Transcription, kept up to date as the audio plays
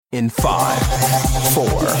In 5, 4,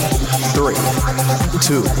 3,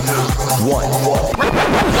 2,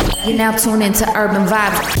 1. You're now tuned into Urban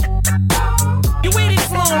Vibes. You waiting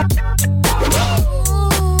for?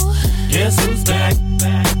 Guess who's back?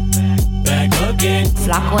 Back again.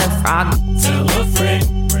 Flacco and Frog. Tell a friend.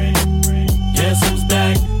 Guess who's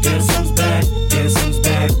back? Guess who's back? Guess who's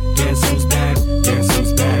back? Guess who's back? Guess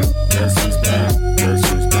who's back? Guess who's back? Guess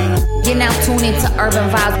who's back? You're now tuned into Urban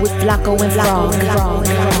Vibes with Flacco and Frog.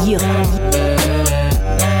 Yeah.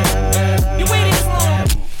 You waiting for?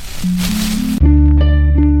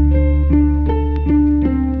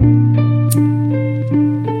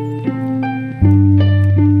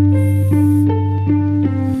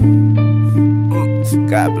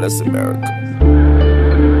 God bless America.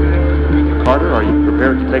 Carter, are you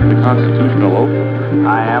prepared to take the constitutional oath?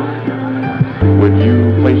 I am. Would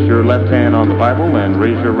you place your left hand on the Bible and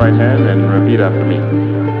raise your right hand and repeat after me?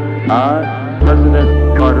 I,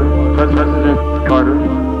 President Carter, President Carter,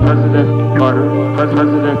 President Carter,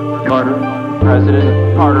 President Carter, President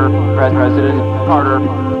Carter, President Carter,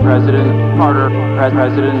 President Carter,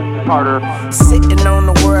 President Carter. Sitting on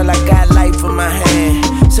the world, I got life in my hand.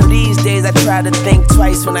 So these days I try to think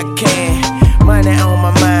twice when I can. Money on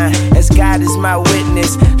my mind, as God is my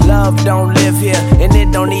witness. Love don't live here, and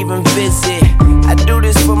it don't even visit. I do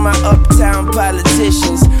this for my uptown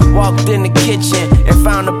politicians. Walked in the kitchen and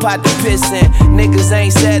found a pot to piss in. Niggas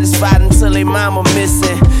ain't satisfied until they mama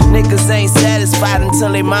missing. Niggas ain't satisfied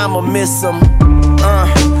until they mama miss them.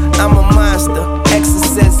 I'm a monster,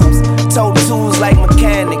 exorcisms. Toe tools like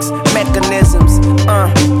mechanics, mechanisms.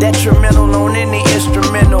 Detrimental on any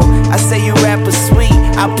instrumental. I say you rappers sweet,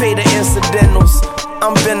 I pay the incidentals.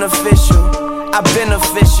 I'm beneficial, I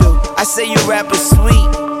beneficial. I say you rappers sweet,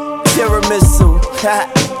 tiramisu.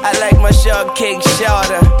 I like my shortcake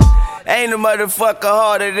shorter. Ain't a motherfucker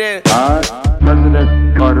harder than I,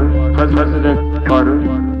 President Carter, President Carter,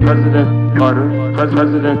 President Carter,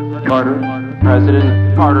 President Carter,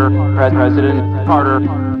 President Carter, President Carter,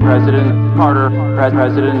 President Carter, President Carter,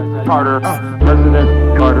 President Carter,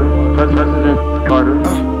 President Carter,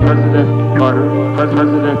 President Carter,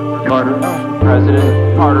 President Carter, President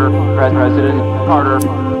Carter, President Carter,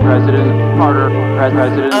 President Carter,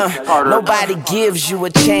 President Carter. Nobody gives you a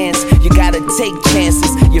chance, you gotta take chances.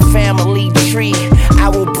 Your family tree, I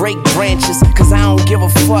will break branches, cause I don't give a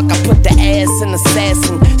fuck. I put the ass in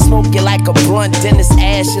assassin, smoke you like a blunt, then it's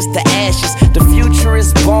ashes to ashes. The future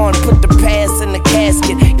is born, put the past in the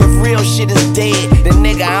casket. If real shit is dead, then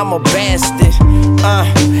nigga I'm a bastard.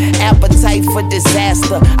 Appetite for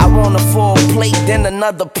disaster. I want a full plate, then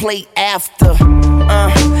another plate after.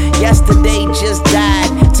 Yesterday just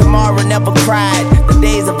died, tomorrow never cried. The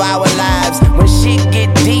days of our lives, when shit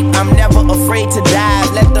get deep, I'm never afraid to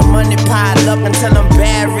dive. Let the money pile up until I'm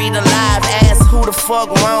buried alive. Ask who the fuck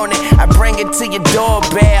want it, I bring it to your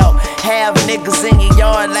doorbell. Have niggas in your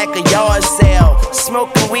yard like a yard sale.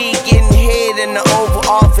 Smoking weed, getting head in the Oval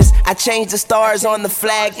Office. I change the stars on the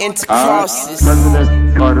flag into crosses.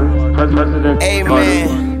 President Carter, President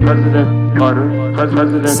Amen. Carter, President Carter,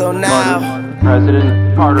 President So now,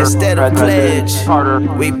 President Carter, instead of President pledge, Carter,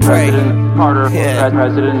 we pray. President Carter, Yeah.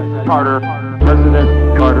 President Carter,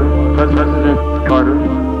 President Carter, President Carter,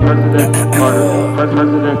 President Carter,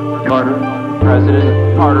 President Carter,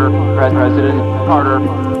 President Carter, President Carter,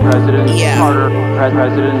 President Yeah. Carter,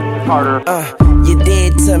 President Carter. You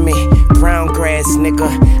dead to me, brown grass, nigga.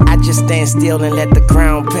 I just stand still and let the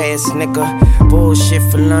ground pass, nigga. Bullshit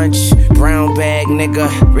for lunch, brown bag, nigga.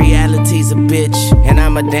 Reality's a bitch, and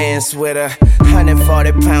I'ma dance with her.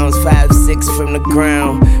 140 pounds, 5'6" from the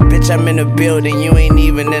ground. Bitch, I'm in the building, you ain't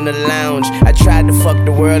even in the lounge. I tried to fuck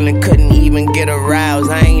the world and couldn't even get aroused.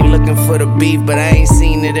 I ain't looking for the beef, but I ain't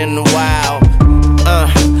seen it in a while.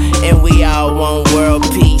 And we all want world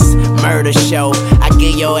peace. Murder show, I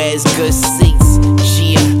give your ass good seats.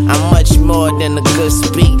 Yeah, I'm much more than a good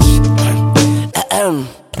speech.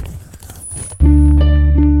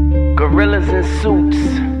 Gorillas in suits,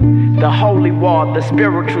 the holy war, the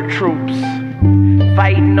spiritual troops,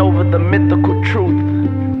 fighting over the mythical truth,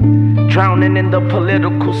 drowning in the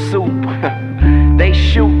political soup. They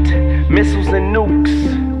shoot missiles and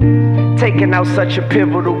nukes, taking out such a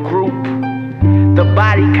pivotal group. The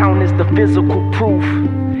body count is the physical proof,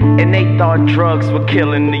 and they thought drugs were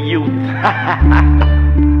killing the youth.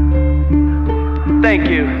 Thank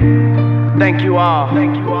you. Thank you all.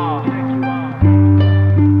 Thank you all.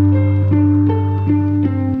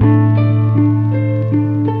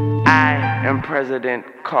 I am President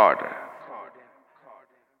Carter.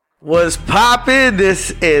 What's poppin'?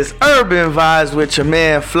 This is Urban Vibes with your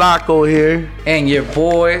man Flacco here. And your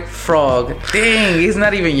boy Frog. Dang, he's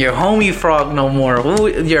not even your homie Frog no more.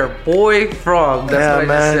 Your boy Frog. That's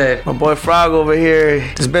what I just said. My boy Frog over here.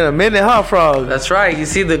 It's been a minute, huh, Frog? That's right. You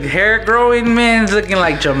see the hair growing, man? It's looking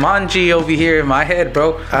like Jumanji over here in my head,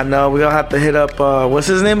 bro. I know. We're gonna have to hit up, what's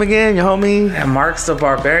his name again? Your homie? And Mark's the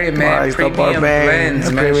Barbarian, man. Mark's the Premium Barbarian.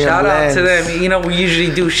 Blends, man. Premium Shout Blends. out to them. You know, we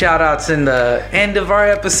usually do shout outs in the end of our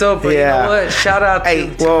episode, but you know what? Shout out to my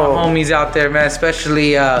homies out there, man.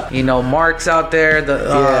 Especially, you know, Mark's out there.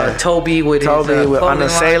 Toby with his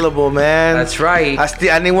Unassailable, man. That's right.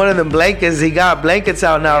 I need one of them blankets. He got blankets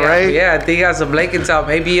out now, right? Yeah, I think he got some blankets out.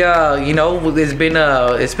 Maybe you know, it's been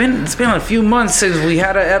a few months since we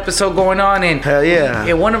had an episode going on, and hell yeah.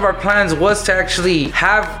 And one of our plans was to actually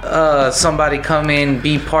have somebody come in,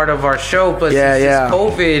 be part of our show, but since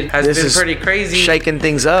COVID has been pretty crazy, shaking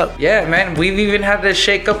things up. Yeah, man, we've even had to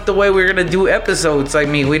shake up the way we're gonna do episodes. I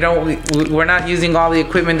mean, we're not using all the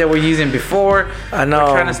equipment that we're using before. I know.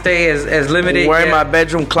 We're trying to stay as limited. We're in my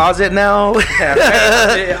bedroom closet now.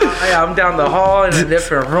 I'm down the hall in a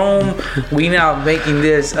different room. We now making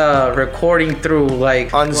this recording through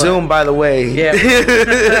on Zoom, by the way. Yeah.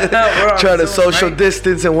 Trying to social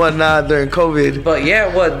distance and whatnot during COVID. But yeah,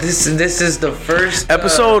 this is the first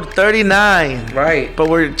episode 39. Right. But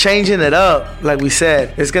we're changing it up, like we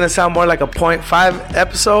said. It's gonna sound more like a 0.5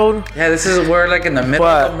 episode. Yeah, we're like in the middle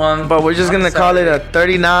of the month. But we're just gonna call it a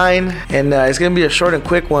 39, and it's gonna be a short and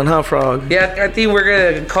quick one, huh, Frog? Yeah, I think we're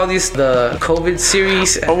gonna call this the COVID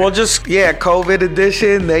series. Or we'll just COVID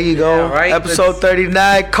edition. There you go. Yeah, right. Episode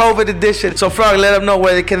 39, COVID edition. So Frog, let them know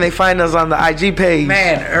where can they find us on the IG page.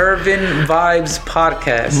 Man, Urban Vibes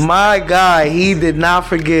Podcast. My guy, he did not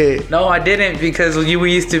forget. No, I didn't, because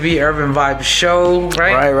we used to be Urban Vibes Show,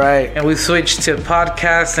 right? Right. And we switched to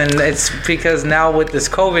podcast, and it's because now with this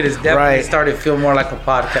COVID, it's definitely started to feel more like a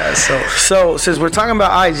podcast. So since we're talking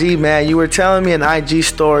about IG, man, you were telling me an IG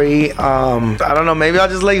story. I don't know, maybe I'll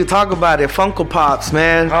just let you talk about it. Funko Pops,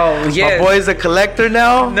 man. Oh, yeah. My boy's a collector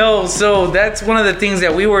now? No, so that's one of the things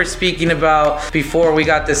that we were speaking about before we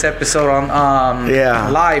got this episode on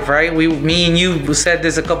live, right? Me and you said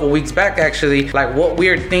this a couple weeks back, actually. Like, what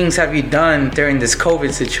weird things have you done during this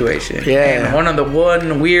COVID situation? Yeah. And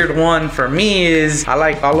one weird one for me is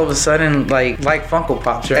I all of a sudden like Funko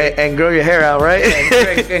Pops, right? And grow your hair out, right?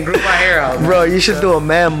 and grew my hair out. Bro, you should do a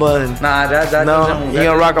man bun. That no, doesn't, you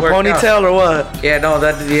gonna rock a ponytail or what? Yeah, no, I'm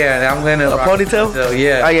gonna rock a ponytail.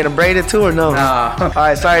 Yeah. Are you gonna braid it too or no? Nah. All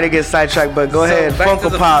right, sorry to get sidetracked, but go ahead.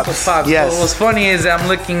 Funko Pops. Yes. So what's funny is I'm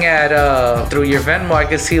looking at through your Venmo, I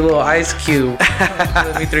can see a little Ice Cube.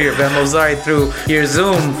 Through your Venmo, sorry, through your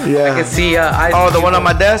Zoom. Yeah. I can see Ice Cube. The one on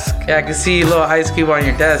my desk? Yeah, I can see a little Ice Cube on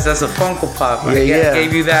your desk. That's a Funko Pop. I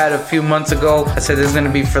gave you that a few months ago. I said this is gonna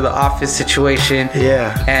be for the office situation.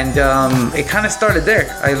 Yeah. And it kind of started there.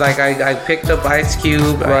 I picked up Ice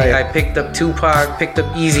Cube. Right. I picked up Tupac. Picked up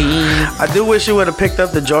Eazy-E. I do wish you would have picked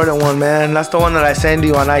up the Jordan one, man. That's the one that I sent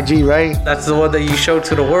you on IG, right? That's the one that you showed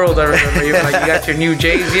to the world. I remember you were like, you got your new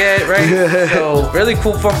J's yet, right? So really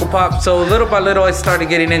cool Funko Pop. So little by little, I started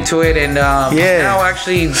getting into it, and now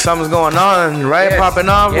actually something's going on, right? Popping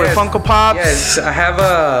off with Funko Pops. Yes, I have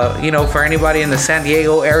for anybody in the San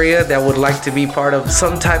Diego area that would like to be part of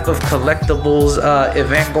some type of collectibles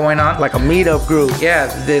event going on, like a meetup group.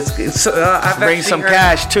 Yeah, I've bring some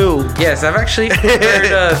cash too. Yes, I've actually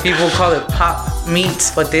heard people call it pop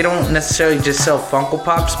meets, but they don't necessarily just sell Funko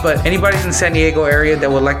Pops. But anybody in the San Diego area that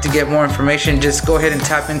would like to get more information, just go ahead and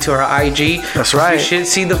tap into our IG. That's right. You should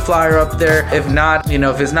see the flyer up there. If not,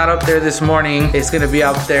 if it's not up there this morning, it's gonna be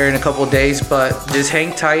out there in a couple days. But just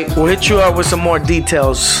hang tight. We'll hit you up with some more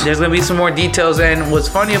details. There's gonna be some more details. And what's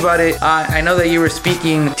funny about it, I know that you were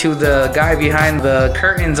speaking to the guy behind the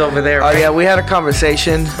curtains over there. Right? Oh yeah, we had a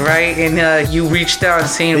conversation. Right, and you reached out and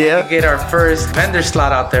saying we could get our first vendor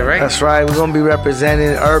slot out there, right? That's right. We're gonna be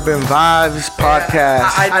representing Urban Vibes Podcast.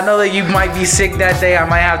 I know that you might be sick that day. I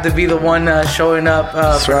might have to be the one showing up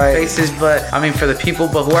for faces, but I mean for the people.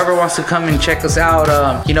 But whoever wants to come and check us out,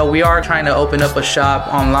 we are trying to open up a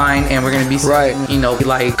shop online, and we're gonna be selling,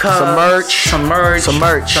 like cups, some merch, some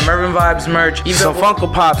Urban Vibes merch, even some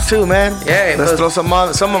Funko Pops too, man. Yeah, let's throw some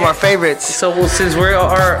of our favorites. So since we're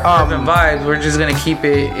Urban Vibes, we're just gonna keep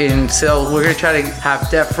it in. So we're gonna try to have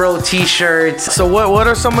Death Row T-shirts. So what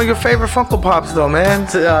are some of your favorite Funko Pops? Pops though, man?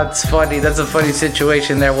 It's funny. That's a funny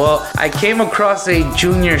situation there. Well, I came across a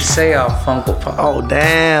Junior Seau Funko Pop. Oh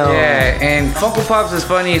damn. Yeah, and Funko Pops is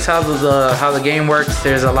funny. It's how the game works.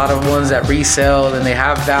 There's a lot of ones that resell and they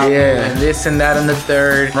have value and this and that and the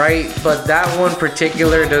third, right? But that one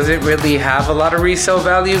particular doesn't really have a lot of resale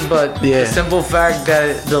value. But the simple fact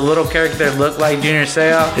that the little character looked like Junior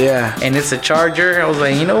Seau, and it's a Charger, I was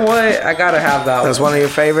like, you know what? I gotta have that. That's one of your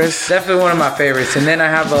favorites. Definitely one of my favorites. And then I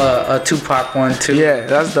have a Tupac one too. Yeah,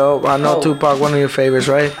 that's dope. I know Tupac, one of your favorites,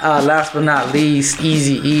 right? Last but not least,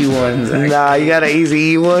 Easy E ones. Actually. Nah, you got an Easy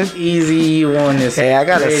E one? Easy E one is. Hey, I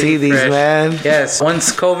gotta see these, man. Yes,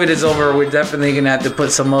 once COVID is over, we're definitely gonna have to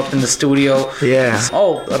put some up in the studio. Yeah.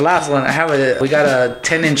 Oh, the last one. We got a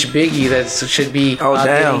 10-inch Biggie that should be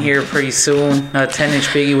getting here pretty soon. A 10-inch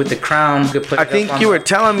Biggie with the crown. I think you were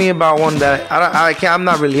telling me about one that I'm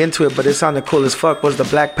not really into it, but it sounded cool as fuck. Was the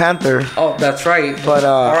Black Panther? Oh, that's right. But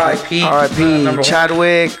R.I.P.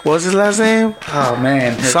 Chadwick. What was his last name? Oh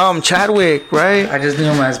man, some Chadwick, right? I just knew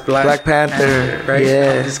him as Black Panther, right?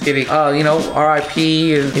 Yeah. I'm just kidding.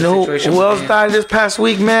 R.I.P. You know who else died this past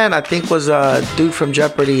week, man? I think was a dude from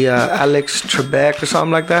Jeopardy, Alex Trebek or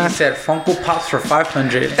something like that. He said Funko Pops for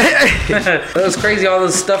 $500. It was crazy, all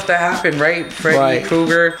the stuff that happened, right? Freddy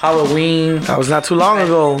Krueger, Halloween. That was not too long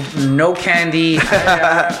ago. No candy.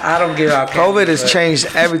 I don't give out candy. COVID has changed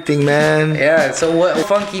everything, man. Yeah. So what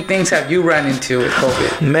funky things have you run into with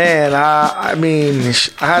COVID? Man, I mean,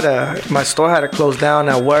 my store had to close down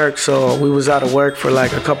at work, so we was out of work for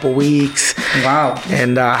like a couple weeks. Wow.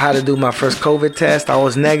 And I had to do my first COVID test. I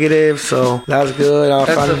was negative, so that was good.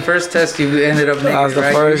 That's the first test you ended up negative, that was the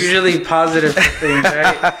right? first. Usually positive things,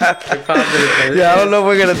 right? You're positive. Yeah, I don't know if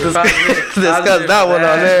we're gonna discuss that one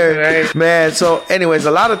on there, right? Man. So, anyways,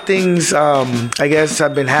 a lot of things I guess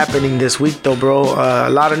have been happening this week, though, bro. A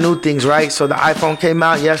lot of new things, right? So the iPhone came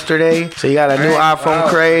out yesterday, so you got a new iPhone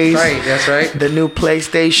craze. Right, that's right. The new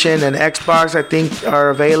PlayStation and Xbox, I think, are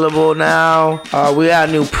available now. We got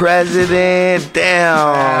a new president.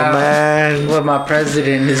 Damn, man. Well, my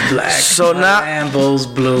president is black. So now Lambo's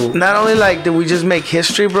blue. Not only like did we just make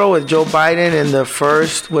history, bro, with Joe Biden and the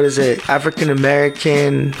first, African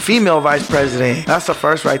American female vice president. That's the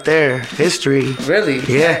first right there. History. Really?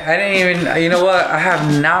 Yeah. I didn't even. You know what? I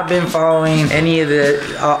have not been following any of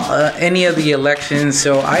the elections,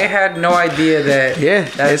 so I had no idea that. Yeah,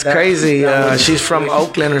 it's crazy. She's from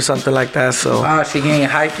Oakland or something like that. So. Wow, she getting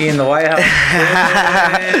hypey in the White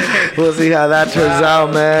House. We'll see how that turns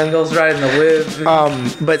out, man. She goes right in the whip.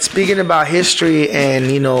 But speaking about history and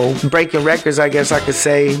breaking records, I guess I could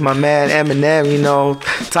say my man Eminem,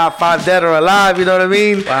 top 5 dead or alive. You know what I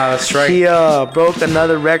mean? Wow, that's right. He broke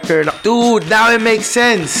another record. Dude, now it makes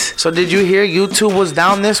sense. So did you hear YouTube was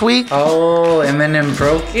down this week? Oh, Eminem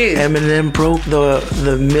broke it. Eminem broke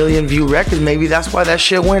the million view records. Maybe that's why that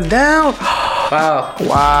shit went down.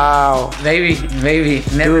 Wow. Maybe.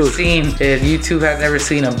 Never seen it. YouTube has never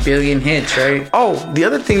seen a billion hits, right? Oh, the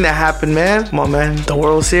other thing that happened, man. Come on, man. The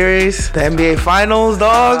World Series, the NBA Finals,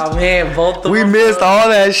 dog. Oh man, both of them. We missed all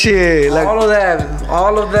that shit. All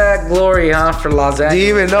of that glory, huh, for Los Angeles. Do you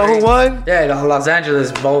even know who won? Yeah, Los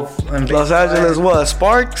Angeles both. Los Angeles what?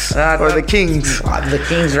 Sparks or the Kings? The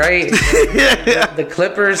Kings, right? The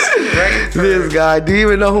Clippers, right? This guy. Do you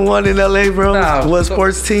even know who won in LA, bro? No. What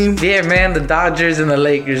sports team? Yeah, man, the Dodgers and the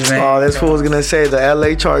Lakers, man. Oh, this fool was gonna say the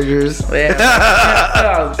LA Chargers.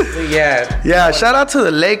 Yeah, shout out to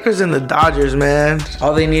the Lakers and the Dodgers, man.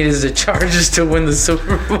 All they need is the Chargers to win the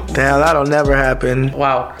Super Bowl. Damn, that'll never happen.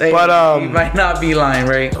 Wow. But you might not be lying,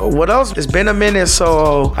 right? What else? It's been a minute,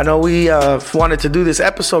 so I know we wanted to do this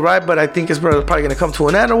episode, right? But I think it's probably gonna come to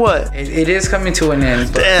an end, or what? It is coming to an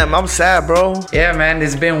end. Damn, I'm sad, bro. Yeah, man,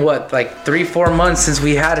 it's been like 3-4 months since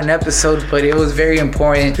we had an episode, but it was very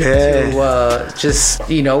important to just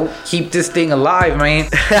keep this thing alive, man.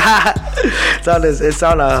 It's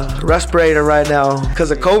on a respirator right now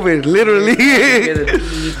because of COVID, literally.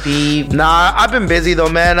 Nah, I've been busy though,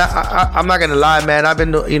 man. I'm not gonna lie, man. I've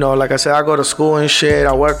been, like I said, I go to school and shit.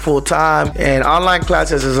 I work full time, and online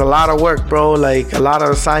classes is a lot of work, bro. Like a lot of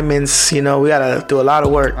assignments. We gotta do a lot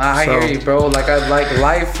of work. I hear you, bro. Like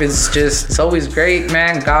life is it's always great,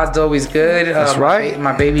 man. God's always good. That's right.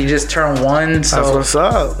 My baby just turned 1, so that's what's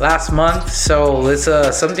up. Last month, So it's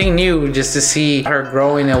something new just to see her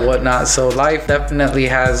growing and whatnot. So life definitely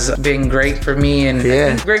has been great for me and I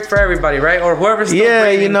think great for everybody, right? Or whoever's still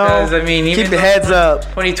breathing, you know, I mean, even keep your heads up.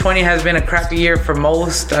 2020 has been a crappy year for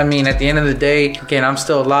most. I mean, at the end of the day, again, I'm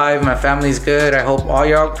still alive. My family's good. I hope all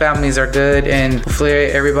your families are good, and hopefully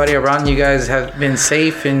everybody around you guys have been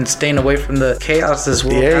safe and staying away from the chaos this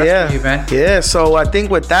world has for you, man. Yeah, so I think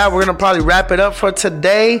with that, we're gonna probably wrap it up for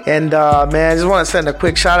today. And man, I just want to send a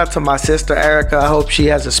quick shout out to my sister Erica. I hope she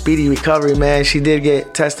has a speedy recovery, man. She did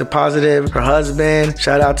get tested positive. Her husband.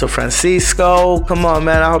 Shout out to Francisco. Come on,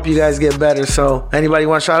 man. I hope you guys get better. So anybody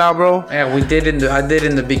want to shout out, bro? Yeah, we did I did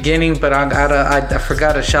in the beginning, but I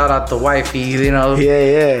forgot to shout out the wifey, you know.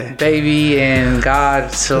 Yeah. Baby and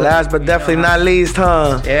God. So last but definitely not least,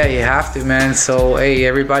 huh? Yeah, you have to, man. So hey,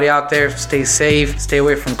 everybody out there, stay safe, stay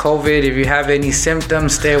away from COVID. If you have any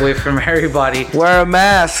symptoms, stay away from everybody. Wear a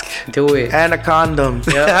mask. Do it. And a condom.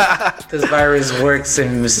 Yep. This virus works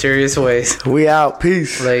in mysterious ways. We out.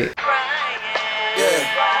 Peace. Late.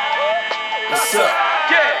 What's up?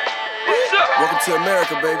 What's up? Welcome to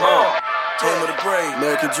America, baby. Home of the brave,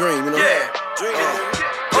 American dream, you know? Dream.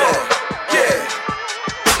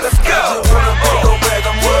 Let's go. I just wanna go back,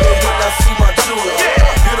 I'm running when I see my jeweler.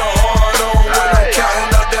 Get a hard on when I'm counting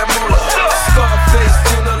out that moolah. Scarface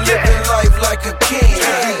in a living life like a king.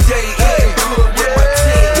 Every day eating good with my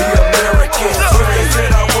team. The American dream. Said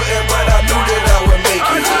I wouldn't, but I knew that I would make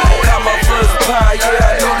it. Got my first pie, yeah,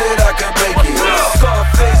 I knew that I could make it.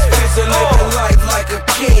 Scarface is a living life like a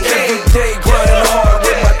king. Every day grinding hard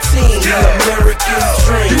with my team. The American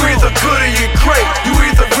dream. You either good or you great. You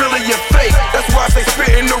either real or you fake. That's why I say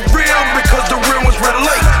spitting the real, because the real ones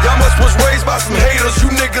relate. Y'all must was raised by some haters.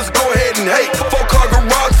 You niggas go ahead and hate. 4-car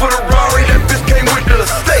garage for the Rari. That bitch came with the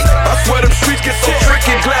estate. I swear them streets get so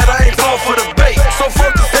tricky. Glad I ain't fall for the bait. So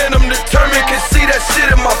focused and I'm determined. Can see that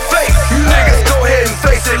shit in my face. You niggas go ahead and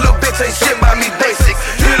face it. Little bitch ain't shit by me basic.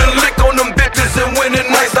 Hit a lick on them bitches and win it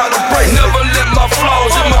nice out of break. Never let my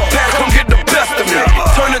flaws in my past come get the best of me.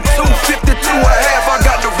 Turn a 250 to a half. I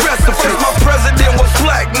got the recipe. My president was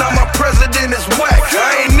black. Now my president is whack.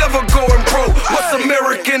 I ain't never going broke. What's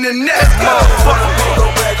American in that? Motherfucker. Go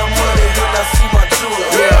back, I'm running when I see my jeweler.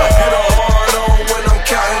 Get a hard on when I'm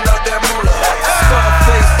counting out that moolah.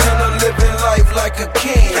 Scarface in a living life like a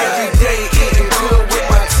king. Every day eating good with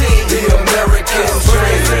my team. The American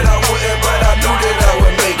dream. Said I wouldn't, but I knew that I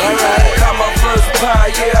would make it. Got my first pie,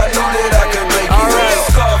 yeah, I knew that I could make it.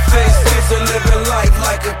 Scarface is a living life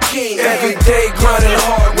like a king. Every day grinding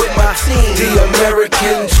hard with my team. The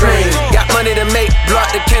American dream. Got money to make, blow out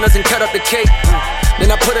the candles and cut up the cake. Then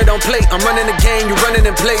I put it on plate, I'm running the game, you running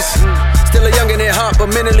in place. Still a youngin' at heart, but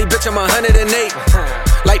mentally, bitch, I'm 108.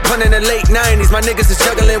 Like punning the late 90s, my niggas is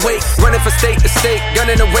juggling weight. Running for state to state,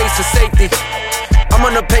 gunning the race for safety. I'm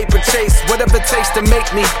on a paper chase, whatever it takes to make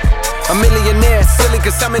me a millionaire. Silly,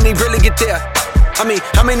 cause how many really get there? I mean,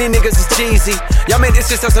 how many niggas is cheesy? Y'all made this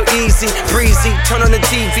shit sound so easy, breezy. Turn on the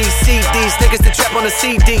TV, see these niggas to trap on the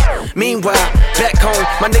CD. Meanwhile, back home,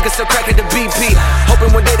 my niggas still cracking the BP.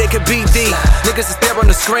 Hoping one day they could be D. Niggas is there on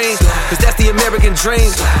the screen, cause that's the American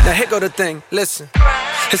dream. Now here go the thing, listen.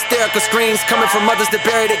 Hysterical screams coming from mothers that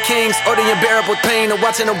bury their kings. Or the unbearable pain of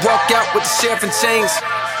watching them walk out with the sheriff in chains.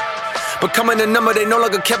 Becoming a number, they no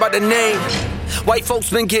longer care about the name. White folks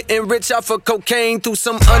been getting rich off of cocaine through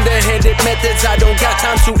some underhanded methods I don't got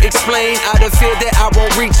time to explain. Out of fear that I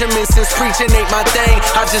won't reach them, and since preaching ain't my thing,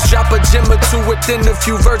 I just drop a gem or two within the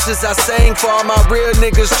few verses I sang. For all my real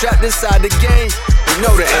niggas trapped inside the game. You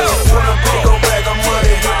know the end. When I go back, I'm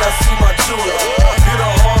running when I see my jeweler. Get a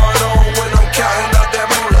hard on when I'm counting out that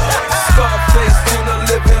moolah. Scarface in a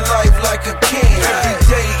living life like a king. Every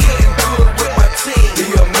day eating good with my team. The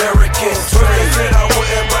American dream. Said I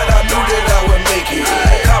wouldn't, but I knew that I would make it.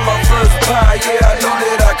 Got my first pie, yeah, I knew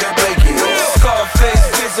that I could make it. Scarface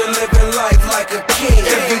is a living life like a king.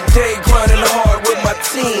 Every day grinding hard with my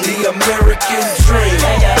team. The American dream.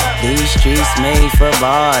 These streets made for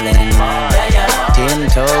ballin'. 10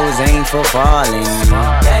 toes ain't for falling.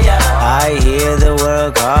 I hear the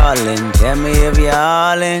world calling. Tell me if you're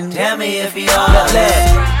all in. Tell me if you're all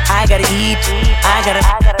in. I gotta eat, I gotta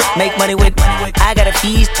make money with, I gotta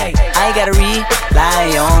feast, I gotta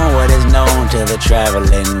rely on what is known to the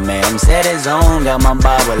traveling man. Set his own, got my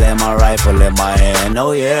Bible and my rifle in my hand,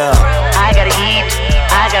 oh yeah. I gotta eat,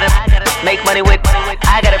 I gotta make money with,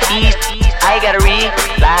 I gotta feast, I gotta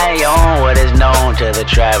rely on what is known to the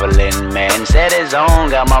traveling man. Set his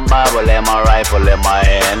own, got my Bible and my rifle in my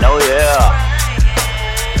hand, oh yeah.